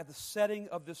back at the setting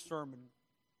of this sermon.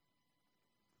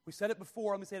 We said it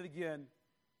before, let me say it again.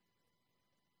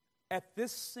 At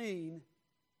this scene,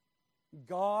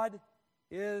 God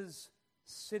is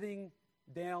sitting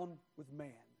down with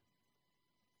man.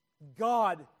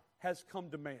 God has come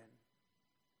to man.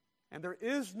 And there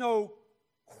is no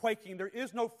quaking, there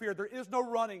is no fear, there is no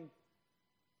running,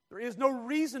 there is no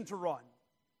reason to run.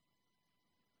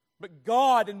 But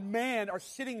God and man are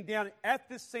sitting down at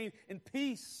this scene in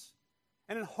peace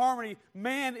and in harmony.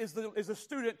 Man is the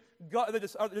student, God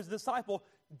is the disciple,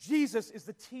 Jesus is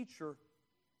the teacher.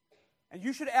 And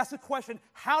you should ask the question,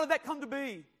 how did that come to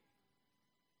be?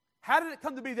 How did it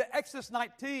come to be that Exodus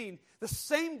 19, the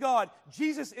same God,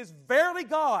 Jesus is verily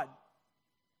God?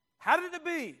 How did it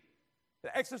be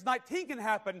that Exodus 19 can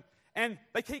happen and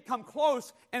they can't come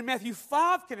close, and Matthew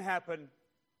 5 can happen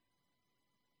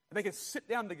and they can sit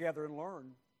down together and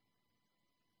learn?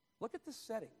 Look at this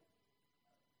setting.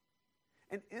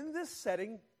 And in this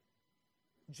setting,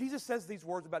 Jesus says these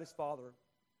words about his Father.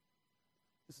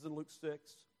 This is in Luke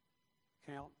 6.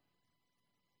 Count.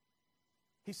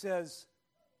 He says,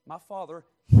 my Father,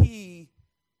 He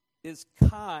is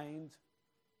kind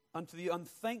unto the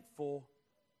unthankful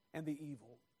and the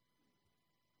evil.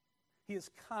 He is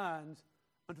kind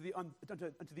unto the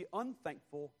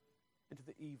unthankful and to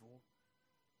the evil.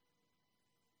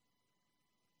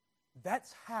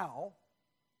 That's how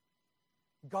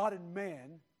God and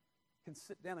man can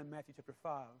sit down in Matthew chapter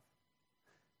 5.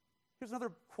 Here's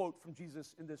another quote from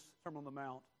Jesus in this Sermon on the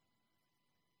Mount.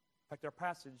 In fact, our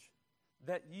passage,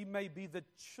 that ye may be the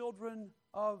children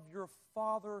of your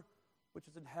Father which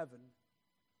is in heaven.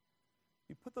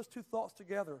 You put those 2 thoughts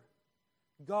together.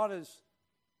 God is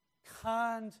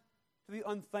kind to the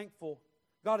unthankful.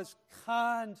 God is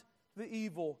kind to the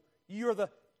evil. You are the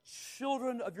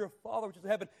children of your Father which is in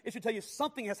heaven. It should tell you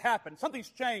something has happened. Something's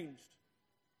changed.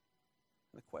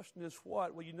 And the question is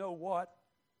what? Well, you know what?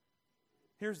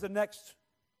 Here's the next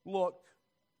look.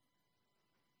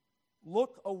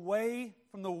 Look away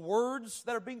from the words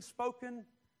that are being spoken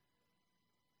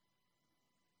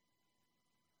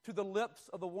to the lips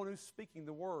of the one who's speaking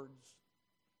the words.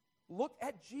 Look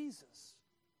at Jesus.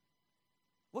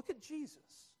 Look at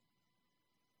Jesus.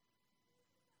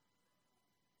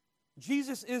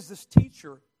 Jesus is this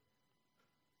teacher.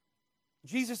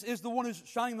 Jesus is the one who's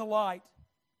shining the light.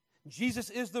 Jesus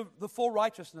is the full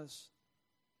righteousness.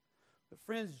 But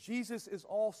friends, Jesus is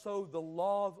also the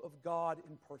love of God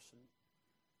in person.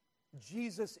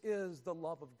 Jesus is the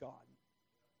love of God.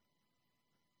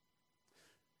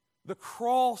 The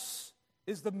cross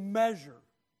is the measure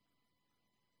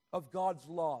of God's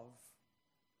love.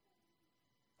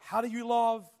 How do you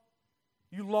love?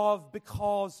 You love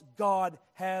because God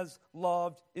has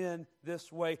loved in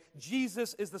this way.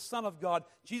 Jesus is the Son of God.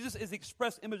 Jesus is the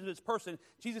express image of His person.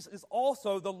 Jesus is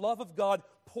also the love of God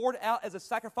poured out as a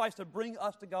sacrifice to bring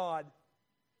us to God.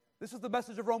 This is the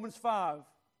message of Romans 5.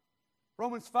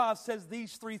 Romans 5 says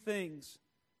these three things.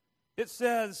 It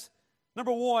says,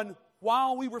 number one,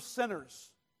 while we were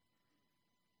sinners.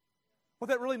 What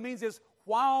that really means is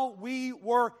while we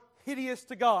were hideous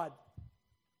to God.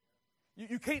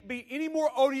 You can't be any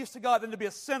more odious to God than to be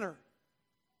a sinner.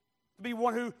 To be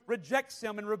one who rejects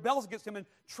Him and rebels against Him and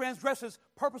transgresses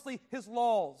purposely His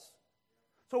laws.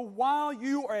 So while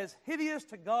you are as hideous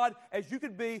to God as you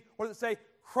could be, what does it say?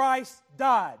 Christ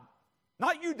died.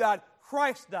 Not you died,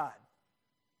 Christ died.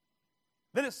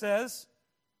 Then it says,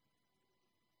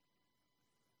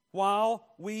 while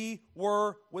we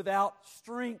were without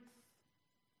strength.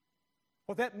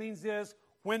 What that means is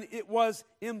when it was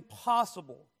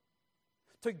impossible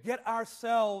to get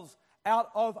ourselves out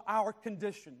of our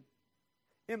condition.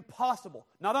 Impossible.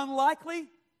 Not unlikely,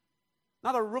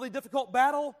 not a really difficult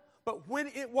battle, but when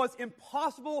it was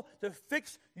impossible to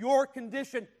fix your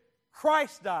condition,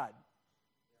 Christ died.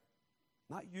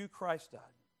 Not you, Christ died.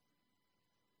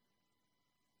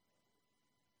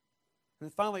 And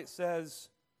then finally it says,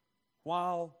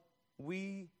 while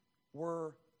we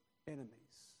were enemies.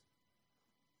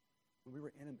 When we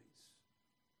were enemies.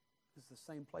 This is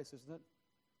the same place, isn't it?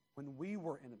 When we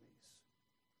were enemies,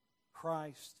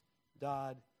 Christ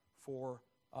died for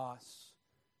us.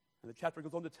 And the chapter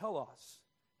goes on to tell us,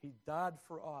 He died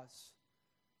for us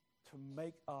to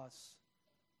make us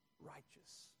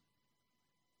righteous.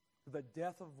 Through the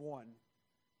death of one,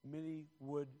 many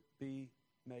would be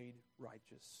made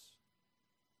righteous.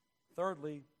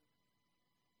 Thirdly,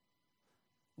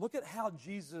 look at how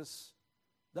Jesus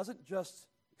doesn't just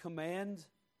command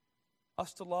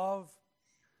us to love,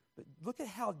 but look at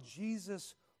how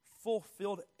Jesus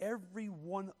fulfilled every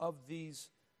one of these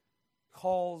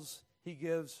calls He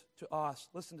gives to us.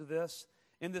 Listen to this.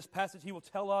 In this passage, He will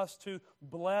tell us to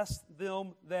bless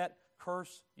them that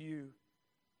curse you.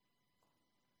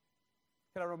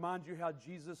 Can I remind you how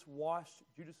Jesus washed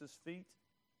Judas' feet?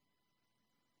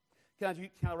 Can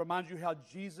I remind you how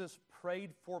Jesus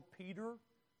prayed for Peter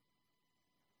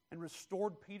and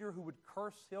restored Peter, who would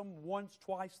curse him once,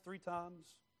 twice, three times?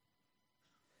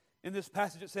 In this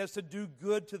passage it says to do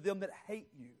good to them that hate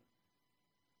you.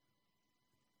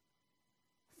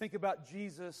 Think about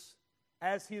Jesus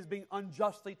as He is being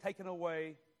unjustly taken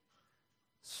away,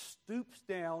 stoops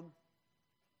down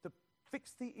to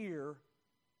fix the ear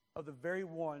of the very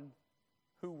one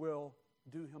who will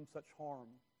do him such harm.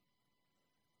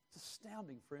 It's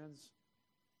astounding, friends.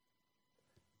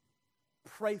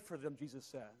 Pray for them, Jesus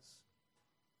says.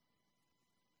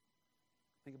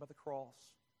 Think about the cross.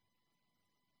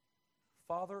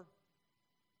 Father,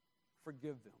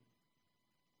 forgive them,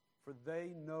 for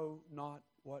they know not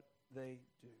what they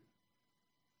do.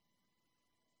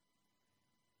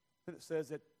 Then it says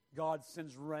that God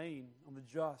sends rain on the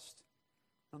just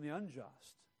and on the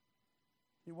unjust.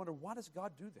 You wonder, why does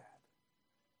God do that?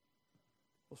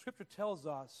 Well, Scripture tells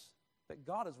us that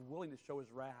God is willing to show His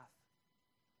wrath.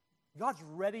 God's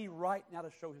ready right now to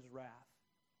show His wrath.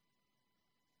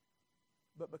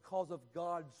 But because of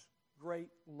God's great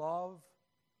love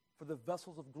for the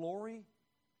vessels of glory,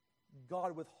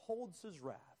 God withholds His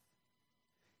wrath.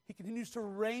 He continues to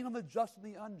rain on the just and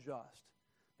the unjust,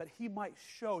 that He might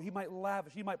show, He might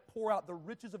lavish, He might pour out the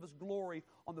riches of His glory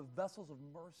on the vessels of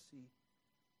mercy.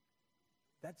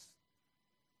 That's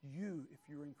you if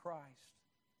you're in Christ.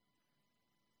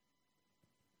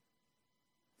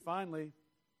 Finally,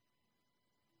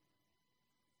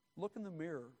 look in the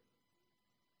mirror.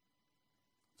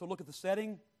 So look at the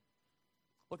setting.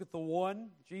 Look at the one,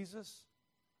 Jesus.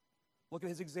 Look at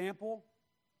His example.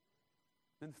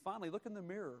 And finally, look in the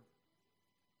mirror.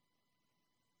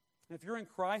 And if you're in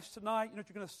Christ tonight, you know what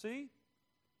you're going to see?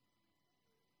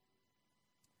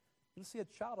 You're to see a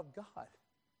child of God.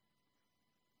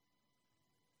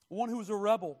 One who was a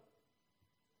rebel,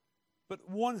 but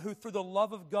one who through the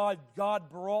love of God, God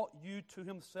brought you to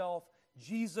himself.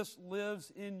 Jesus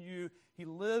lives in you. He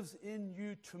lives in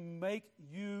you to make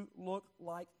you look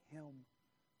like him.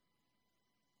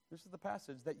 This is the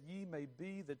passage, that ye may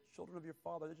be the children of your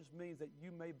Father. That just means that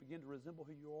you may begin to resemble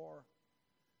who you are.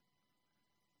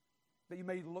 That you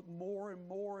may look more and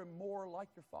more and more like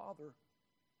your Father.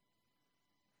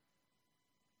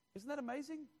 Isn't that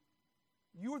amazing?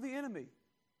 You were the enemy.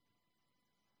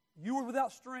 You were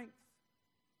without strength.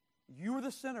 You were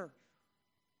the sinner.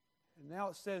 And now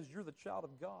it says you're the child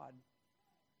of God.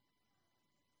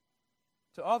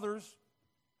 To others,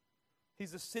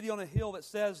 he's a city on a hill that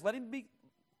says,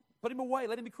 put him away,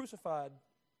 let him be crucified.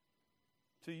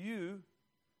 To you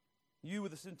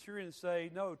with the centurion say,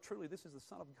 no, truly, this is the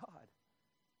Son of God.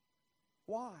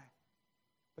 Why?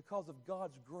 Because of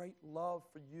God's great love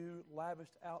for you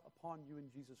lavished out upon you in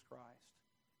Jesus Christ.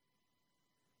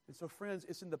 And so, friends,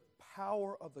 it's in the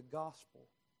power of the gospel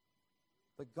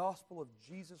of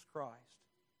Jesus Christ,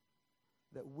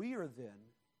 that we are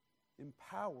then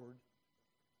empowered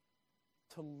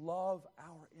to love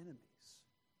our enemies.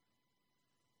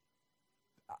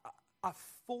 I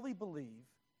fully believe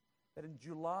that in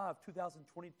July of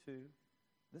 2022,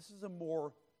 this is a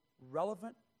more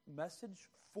relevant message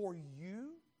for you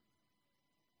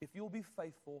if you'll be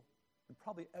faithful than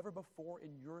probably ever before in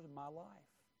yours and my life.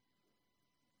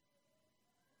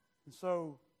 And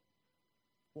so,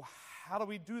 well, how do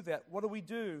we do that? What do we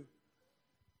do?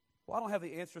 Well, I don't have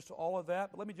the answers to all of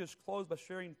that, but let me just close by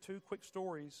sharing two quick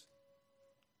stories.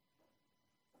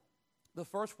 The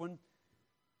first one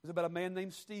is about a man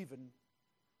named Stephen.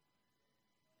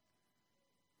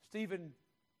 Stephen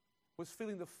was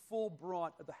feeling the full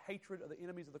brunt of the hatred of the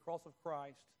enemies of the cross of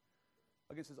Christ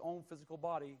against his own physical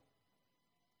body.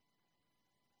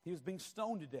 He was being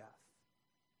stoned to death.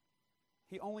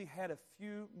 He only had a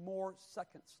few more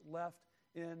seconds left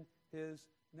in his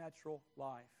natural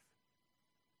life.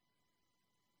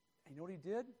 And you know what he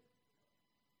did?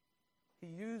 He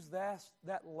used that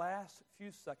last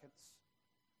few seconds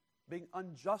being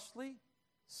unjustly,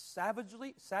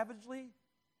 savagely,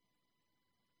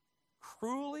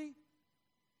 cruelly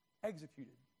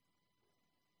executed.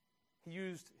 He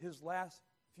used his last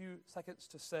few seconds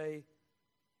to say,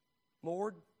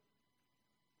 Lord,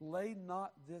 lay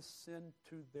not this sin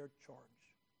to their charge.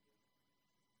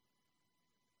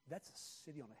 That's a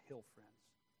city on a hill, friends.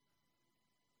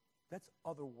 That's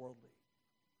otherworldly.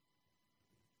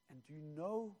 And do you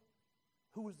know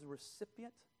who was the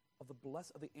recipient of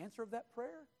the answer of that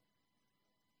prayer?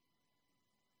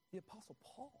 The Apostle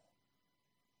Paul.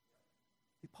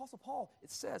 The Apostle Paul, it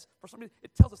says, for some reason,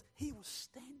 it tells us he was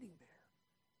standing there.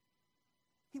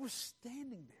 He was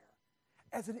standing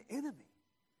there as an enemy,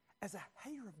 as a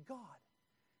hater of God.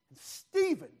 And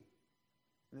Stephen,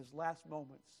 in his last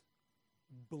moments,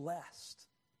 blessed,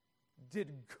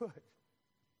 did good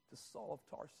to Saul of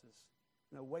Tarsus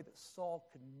in a way that Saul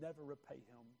could never repay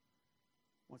him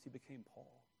once he became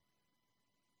Paul.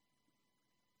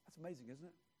 That's amazing, isn't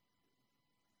it?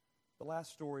 The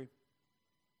last story,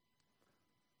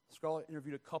 Scarlett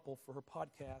interviewed a couple for her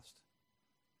podcast.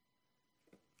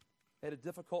 They had a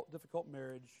difficult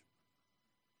marriage.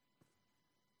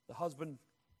 The husband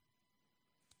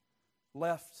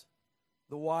left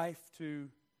the wife to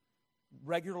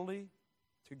regularly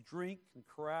to drink and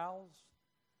carouse.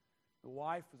 The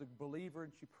wife was a believer,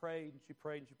 and she prayed,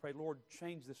 Lord,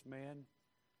 change this man.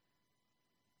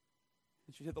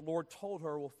 And she said, the Lord told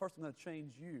her, well, first I'm going to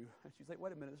change you. And she's like,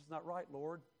 wait a minute, this is not right,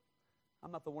 Lord.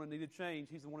 I'm not the one who needed change.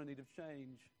 He's the one in need of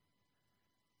change.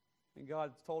 And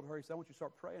God told her, he said, I want you to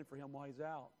start praying for him while he's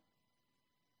out.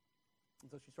 And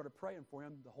so she started praying for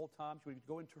him the whole time. She would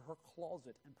go into her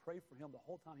closet and pray for him the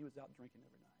whole time he was out drinking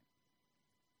every night.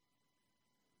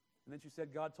 And then she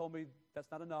said, God told me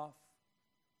that's not enough.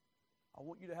 I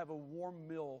want you to have a warm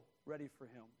meal ready for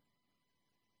him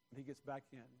when he gets back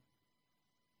in.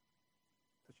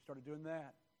 So she started doing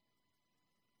that.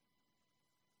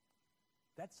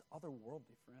 That's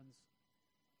otherworldly, friends.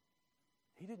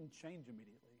 He didn't change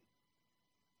immediately.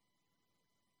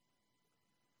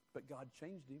 But God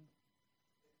changed him.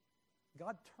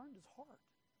 God turned his heart.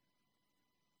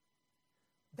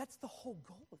 That's the whole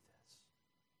goal of this.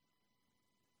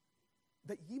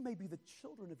 That ye may be the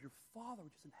children of your Father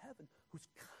which is in heaven, who's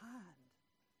kind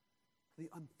to the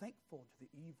unthankful and to the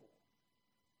evil.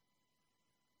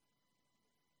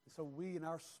 And so we, in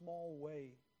our small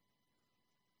way,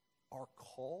 are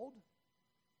called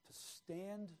to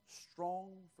stand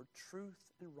strong for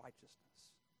truth and righteousness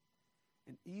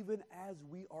And even as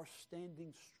we are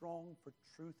standing strong for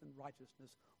truth and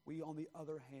righteousness, we, on the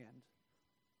other hand,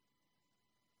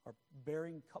 are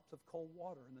bearing cups of cold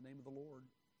water in the name of the Lord.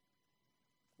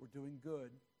 We're doing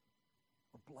good.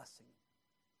 We're blessing.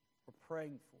 We're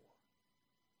praying for.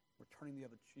 We're turning the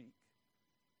other cheek.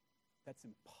 That's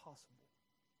impossible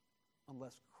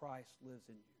unless Christ lives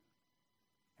in you.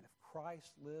 And if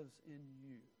Christ lives in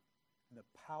you, and the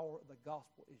power of the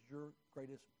gospel is your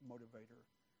greatest motivator,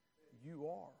 you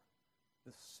are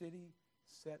the city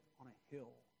set on a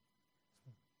hill.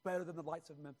 It's better than the lights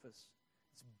of Memphis.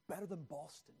 It's better than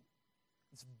Boston.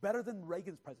 It's better than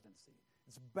Reagan's presidency.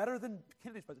 It's better than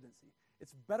Kennedy's presidency.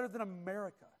 It's better than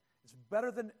America. It's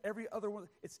better than every other one.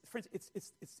 Friends,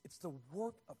 it's the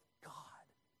work of God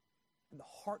in the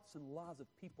hearts and lives of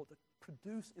people to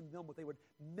produce in them what they would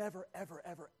never, ever,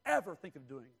 ever, ever think of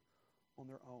doing on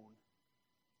their own.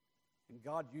 And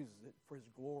God uses it for his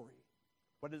glory.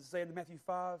 What does it say in Matthew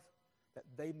 5? That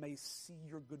they may see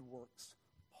your good works.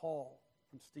 Paul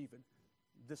from Stephen,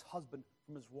 this husband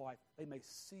from his wife, they may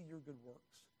see your good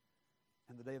works.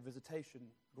 And the day of visitation,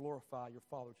 glorify your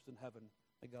Father which is in heaven.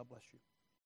 May God bless you.